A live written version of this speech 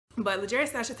But Legere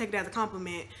said I should take it as a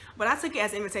compliment, but I took it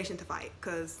as an invitation to fight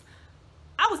because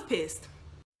I was pissed.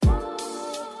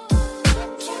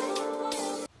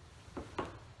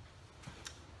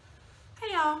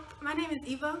 Hey y'all, my name is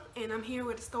Eva and I'm here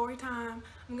with Story Time.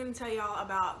 I'm going to tell y'all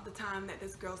about the time that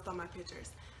this girl stole my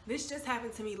pictures. This just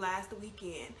happened to me last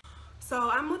weekend. So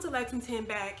I moved to Lexington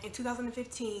back in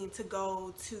 2015 to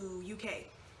go to UK.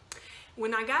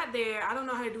 When I got there, I don't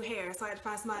know how to do hair, so I had to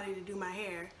find somebody to do my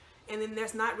hair. And then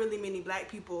there's not really many black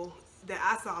people that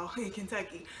I saw in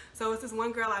Kentucky. So it's this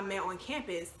one girl I met on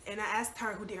campus, and I asked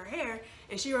her who did her hair,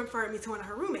 and she referred me to one of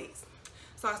her roommates.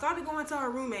 So I started going to her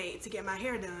roommate to get my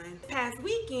hair done. Past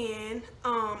weekend,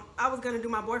 I was gonna do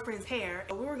my boyfriend's hair.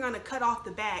 We were gonna cut off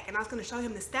the back, and I was gonna show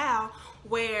him the style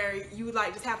where you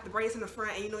like just have the braids in the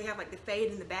front, and you know you have like the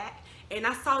fade in the back. And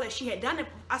I saw that she had done it.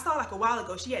 I saw like a while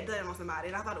ago she had done it on somebody,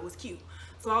 and I thought it was cute.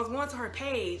 So I was going to her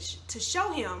page to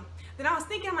show him. Then I was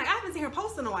thinking, like, I haven't seen her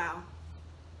post in a while.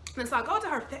 And so I go to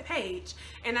her page,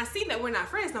 and I see that we're not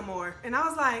friends no more. And I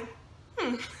was like,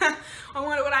 I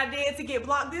wonder what I did to get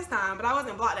blocked this time. But I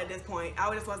wasn't blocked at this point.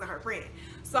 I just wasn't her friend.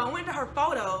 So I went to her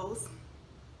photos,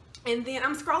 and then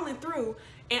I'm scrolling through,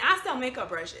 and I sell makeup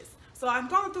brushes. So I'm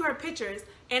going through her pictures,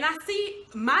 and I see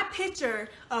my picture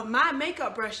of my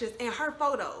makeup brushes in her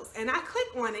photos. And I click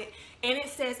on it, and it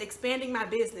says, expanding my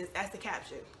business as the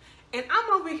caption. And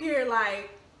I'm over here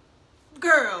like,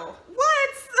 girl,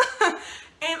 what?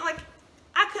 And like,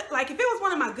 I could, like, if it was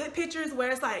one of my good pictures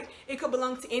where it's like it could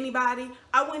belong to anybody,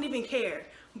 I wouldn't even care.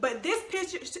 But this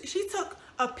picture, she took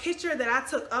a picture that I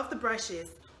took of the brushes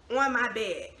on my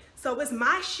bed. So it's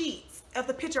my sheets of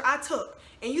the picture I took,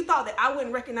 and you thought that I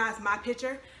wouldn't recognize my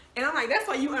picture. And I'm like, that's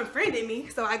why you unfriended me.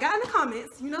 So I got in the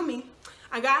comments, you know me,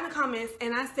 I got in the comments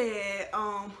and I said,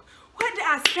 what did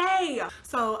I say?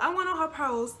 So I went on her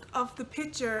post of the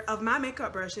picture of my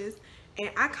makeup brushes, and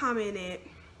I commented,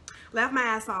 laugh my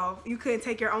ass off, you couldn't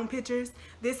take your own pictures.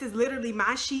 This is literally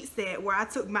my sheet set where I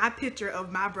took my picture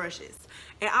of my brushes.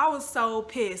 And I was so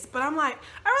pissed. But I'm like,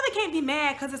 I really can't be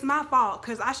mad because it's my fault,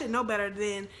 because I should know better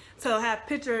than to have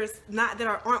pictures that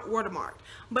aren't watermarked.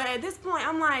 But at this point,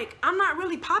 I'm like, I'm not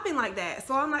really popping like that.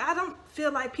 So I'm like, I don't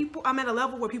feel like I'm at a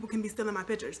level where people can be stealing my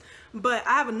pictures. But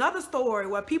I have another story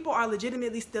where people are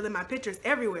legitimately stealing my pictures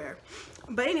everywhere.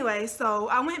 But anyway, so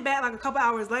I went back like a couple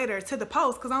hours later to the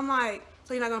post, because I'm like,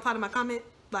 so you're not gonna reply to my comment?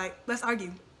 Like, let's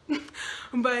argue.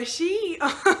 But she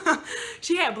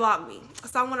had blocked me.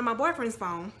 So I went on my boyfriend's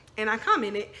phone and I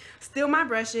commented, steal my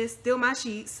brushes, steal my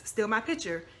sheets, steal my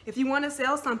picture. If you want to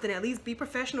sell something, at least be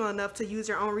professional enough to use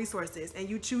your own resources, and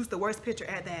you choose the worst picture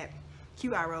at that.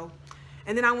 Cute IRO.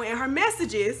 And then I went in her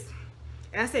messages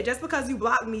and I said, just because you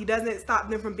blocked me doesn't stop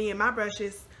them from being my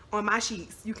brushes on my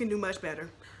sheets. You can do much better.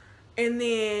 And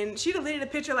then she deleted the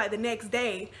picture like the next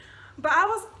day. But I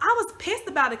was pissed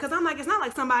about it, because I'm like, it's not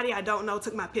like somebody I don't know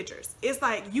took my pictures. It's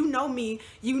like, you know me,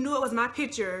 you knew it was my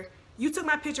picture, you took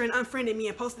my picture and unfriended me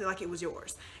and posted it like it was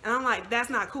yours. And I'm like, that's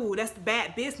not cool. That's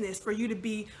bad business for you to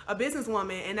be a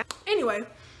businesswoman. And anyway,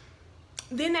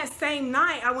 then that same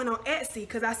night I went on Etsy,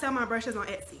 because I sell my brushes on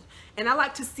Etsy. And I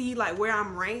like to see like where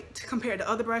I'm ranked compared to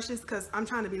other brushes, because I'm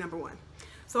trying to be #1.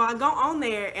 So I go on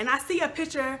there and I see a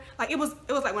picture, like it was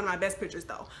like one of my best pictures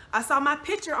though. I saw my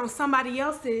picture on somebody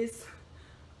else's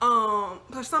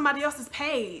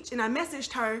page, and I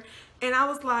messaged her and I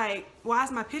was like, why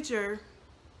is my picture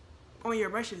on your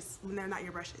brushes when they're not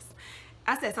your brushes?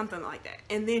 I said something like that.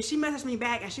 And then she messaged me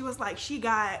back and she was like, she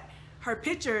got her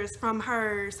pictures from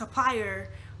her supplier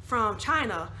from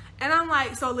China. And I'm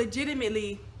like, so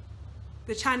legitimately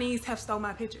the Chinese have stole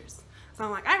my pictures. So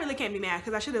I'm like, I really can't be mad,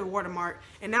 because I should have watermarked,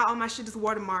 and now all my shit is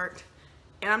watermarked,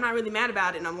 and I'm not really mad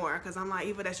about it no more, because I'm like,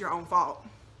 Eva, that's your own fault.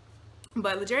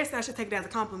 But Legere said I should take it as a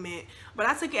compliment, but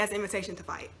I took it as an invitation to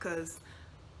fight, because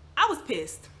I was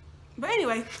pissed. But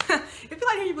anyway, if you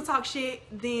like hearing people talk shit,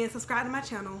 then subscribe to my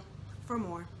channel for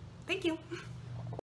more. Thank you.